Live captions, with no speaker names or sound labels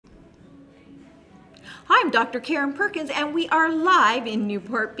Hi, I'm Dr. Karen Perkins, and we are live in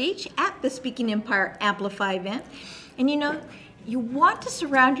Newport Beach at the Speaking Empire Amplify event. And you know, you want to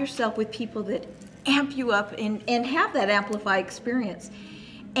surround yourself with people that amp you up and have that Amplify experience.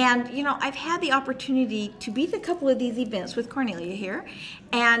 And you know, I've had the opportunity to be at a couple of these events with Cornelia here,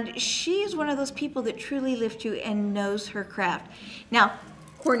 and she is one of those people that truly lifts you and knows her craft. Now,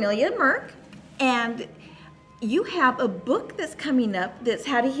 Cornelia Merk, and you have a book that's coming up that's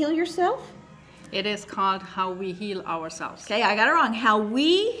How to Heal Yourself? It is called How We Heal Ourselves. Okay, I got it wrong. How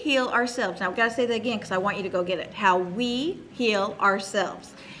We Heal Ourselves. Now, I've got to say that again because I want you to go get it. How We Heal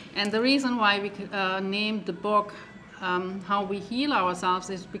Ourselves. And the reason why we named the book How We Heal Ourselves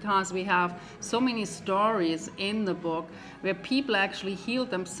is because we have so many stories in the book where people actually heal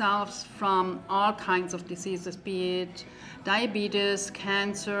themselves from all kinds of diseases, be it diabetes,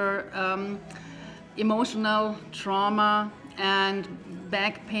 cancer, emotional trauma, and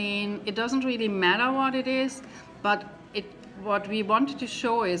back pain. It doesn't really matter what it is, but what we wanted to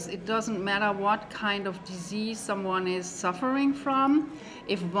show is it doesn't matter what kind of disease someone is suffering from.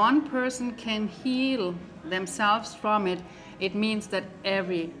 If one person can heal themselves from it, it means that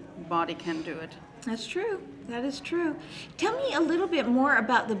everybody can do it. That's true. That is true. Tell me a little bit more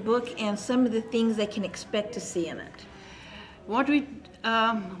about the book and some of the things they can expect to see in it. What we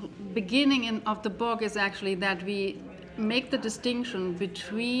beginning of the book is actually that we make the distinction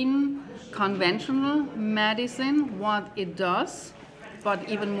between conventional medicine, what it does, but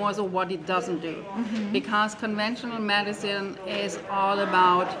even more so what it doesn't do. Mm-hmm. Because conventional medicine is all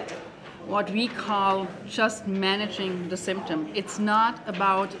about what we call just managing the symptom. It's not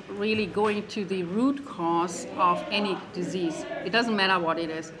about really going to the root cause of any disease. It doesn't matter what it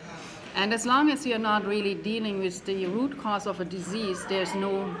is. And as long as you're not really dealing with the root cause of a disease, there's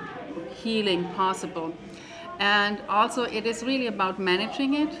no healing possible. And also it is really about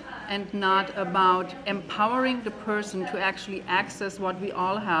managing it and not about empowering the person to actually access what we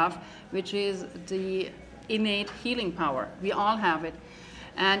all have, which is the innate healing power. We all have it.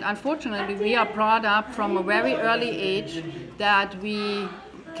 And unfortunately, we are brought up from a very early age that we,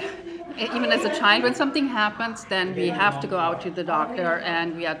 even as a child, when something happens, then we have to go out to the doctor,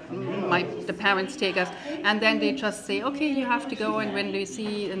 and the parents take us, and then they just say, okay, you have to go, and when they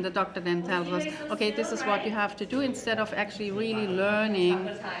see, and the doctor then tells us, okay, this is what you have to do, instead of actually really learning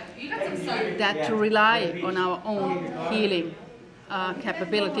that to rely on our own healing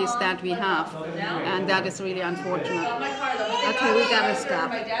capabilities that we have, and that is really unfortunate. Okay, we gotta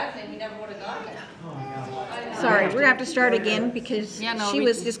stop. Sorry, we're gonna have to start again because she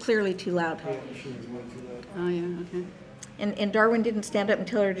was just clearly too loud. Oh yeah, okay. And Darwin didn't stand up and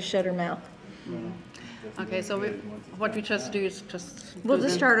tell her to shut her mouth. Okay, so what we just do is just... We'll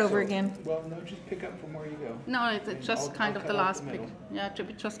just start over again. Well, no, just pick up from where you go. No, it's just kind of the last pick. Yeah,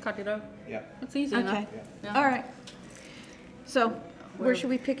 just cut it out. Yeah. It's easy enough. Okay. Yeah. All right. So, where should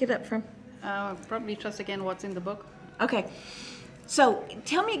we pick it up from? Probably just again what's in the book. Okay. So,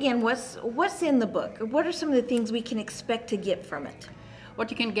 tell me again, what's in the book? What are some of the things we can expect to get from it?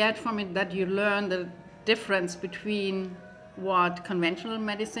 What you can get from it, that you learn the difference between what conventional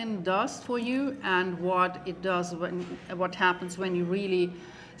medicine does for you and what it does what happens when you really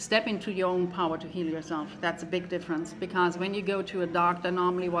step into your own power to heal yourself. That's a big difference, because when you go to a doctor,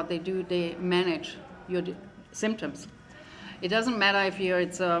 normally what they do, they manage your symptoms. It doesn't matter if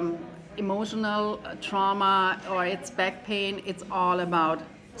it's emotional trauma or it's back pain. It's all about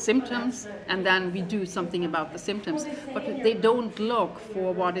symptoms, and then we do something about the symptoms. But they don't look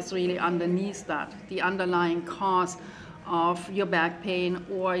for what is really underneath that, the underlying cause of your back pain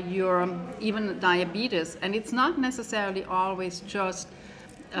or your even diabetes. And it's not necessarily always just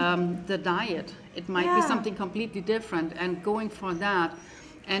the diet. It might be something completely different, and going for that.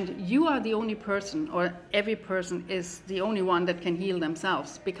 And you are the only person, or every person is the only one that can heal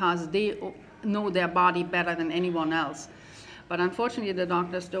themselves, because they know their body better than anyone else. But unfortunately, the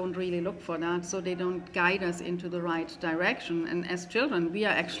doctors don't really look for that, so they don't guide us into the right direction. And as children, we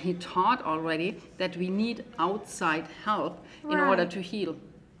are actually taught already that we need outside help in order to heal.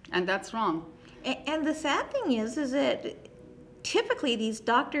 And that's wrong. And the sad thing is that typically these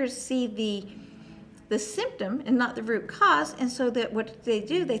doctors see the symptom and not the root cause, and so that what they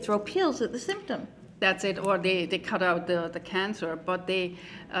do, they throw pills at the symptom. That's it, or they cut out the cancer. But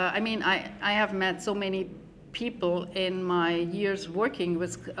I have met so many people in my years working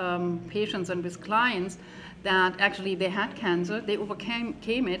with patients and with clients that actually they had cancer, they overcame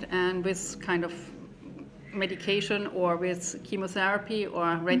it, and with kind of medication or with chemotherapy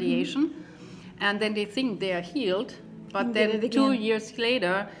or radiation, and then they think they are healed, but then 2 years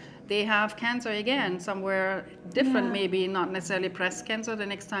later they have cancer again somewhere different, maybe not necessarily breast cancer, the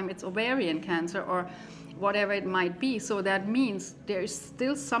next time it's ovarian cancer or whatever it might be. So that means there's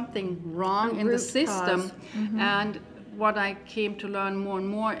still something wrong in the system. And what I came to learn more and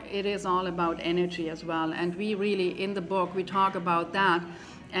more, it is all about energy as well. And we really, in the book, we talk about that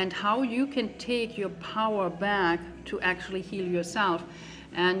and how you can take your power back to actually heal yourself.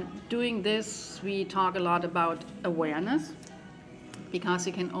 And doing this, we talk a lot about awareness, because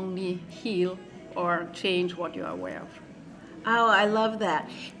you can only heal or change what you're aware of. Oh, I love that.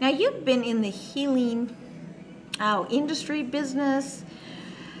 Now, you've been in the healing industry, business,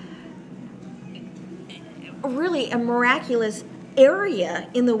 really a miraculous area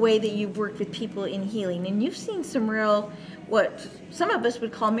in the way that you've worked with people in healing. And you've seen some real, what some of us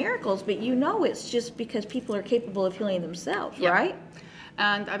would call miracles, but you know it's just because people are capable of healing themselves, right?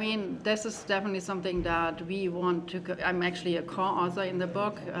 And I mean, this is definitely something that we want to, I'm actually a co-author in the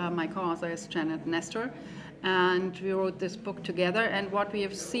book. My co-author is Janet Nestor. And we wrote this book together. And what we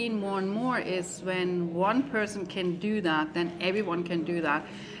have seen more and more is when one person can do that, then everyone can do that.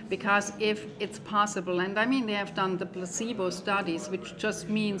 Because if it's possible, and I mean, they have done the placebo studies, which just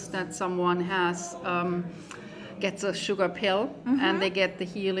means that someone has gets a sugar pill and they get the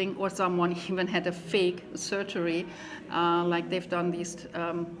healing, or someone even had a fake surgery. Like they've done these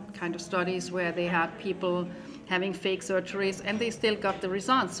kind of studies where they had people having fake surgeries and they still got the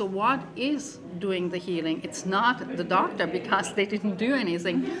results. So what is doing the healing? It's not the doctor, because they didn't do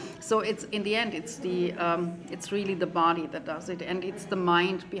anything. So it's, in the end, it's the it's really the body that does it, and it's the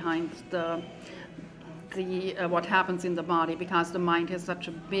mind behind the what happens in the body, because the mind has such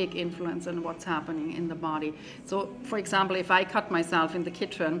a big influence on what's happening in the body. So, for example, if I cut myself in the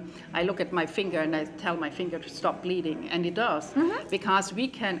kitchen, I look at my finger and I tell my finger to stop bleeding, and it does, because we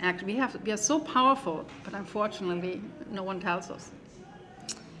can act. We are so powerful, but unfortunately, no one tells us.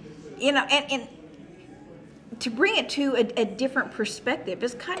 You know, and to bring it to a different perspective,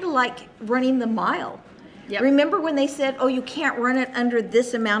 it's kind of like running the mile. Yep. Remember when they said, oh, you can't run it under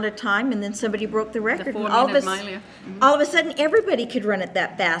this amount of time, and then somebody broke the record? The And all of a sudden, everybody could run it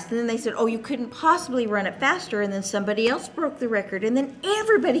that fast. And then they said, oh, you couldn't possibly run it faster, and then somebody else broke the record, and then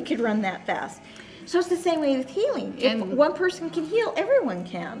everybody could run that fast. So it's the same way with healing. If one person can heal, everyone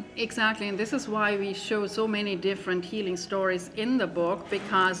can. Exactly, and this is why we show so many different healing stories in the book,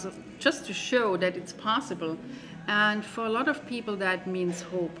 because just to show that it's possible. And for a lot of people, that means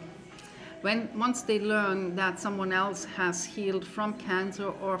hope. Once they learn that someone else has healed from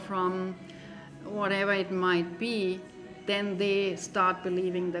cancer or from whatever it might be, then they start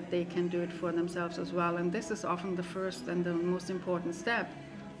believing that they can do it for themselves as well. And this is often the first and the most important step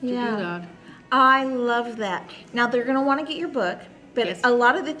to do that. I love that. Now, they're going to want to get your book, but a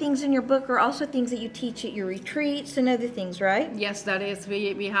lot of the things in your book are also things that you teach at your retreats and other things, right? Yes, that is.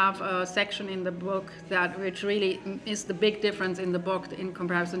 We have a section in the book which really is the big difference in the book in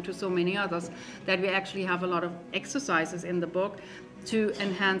comparison to so many others, that we actually have a lot of exercises in the book to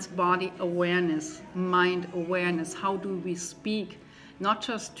enhance body awareness, mind awareness. How do we speak, not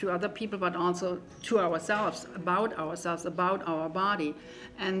just to other people, but also to ourselves, about our body.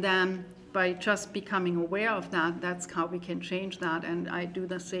 And then by just becoming aware of that, that's how we can change that. And I do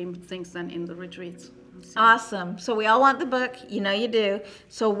the same things then in the retreats. Awesome. So we all want the book. You know you do.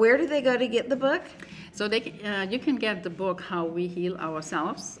 So where do they go to get the book? So you can get the book How We Heal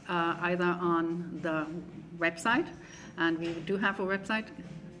Ourselves either on the website, and we do have a website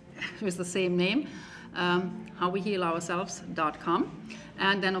with the same name, howwehealourselves.com.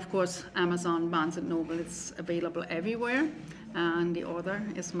 And then, of course, Amazon, Barnes & Noble, it's available everywhere. And the author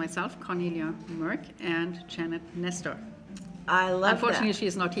is myself, Cornelia Merk, and Janet Nestor. I love Unfortunately, she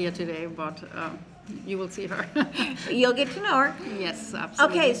is not here today, but you will see her. You'll get to know her. Yes,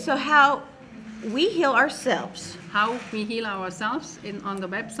 absolutely. Okay, so How We Heal Ourselves. How We Heal Ourselves on the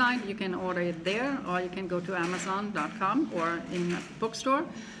website. You can order it there, or you can go to Amazon.com or in a bookstore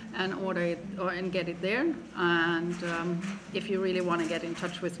and order it and get it there. And if you really want to get in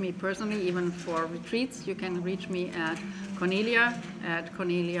touch with me personally, even for retreats, you can reach me at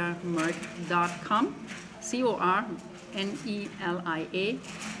corneliamerk.com,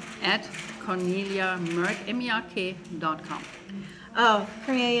 CORNELIA @corneliamerk.com. Oh,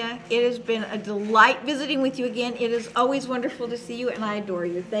 Cornelia, it has been a delight visiting with you again. It is always wonderful to see you, and I adore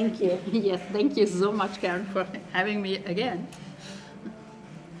you. Thank you. Yes, thank you so much, Karen, for having me again.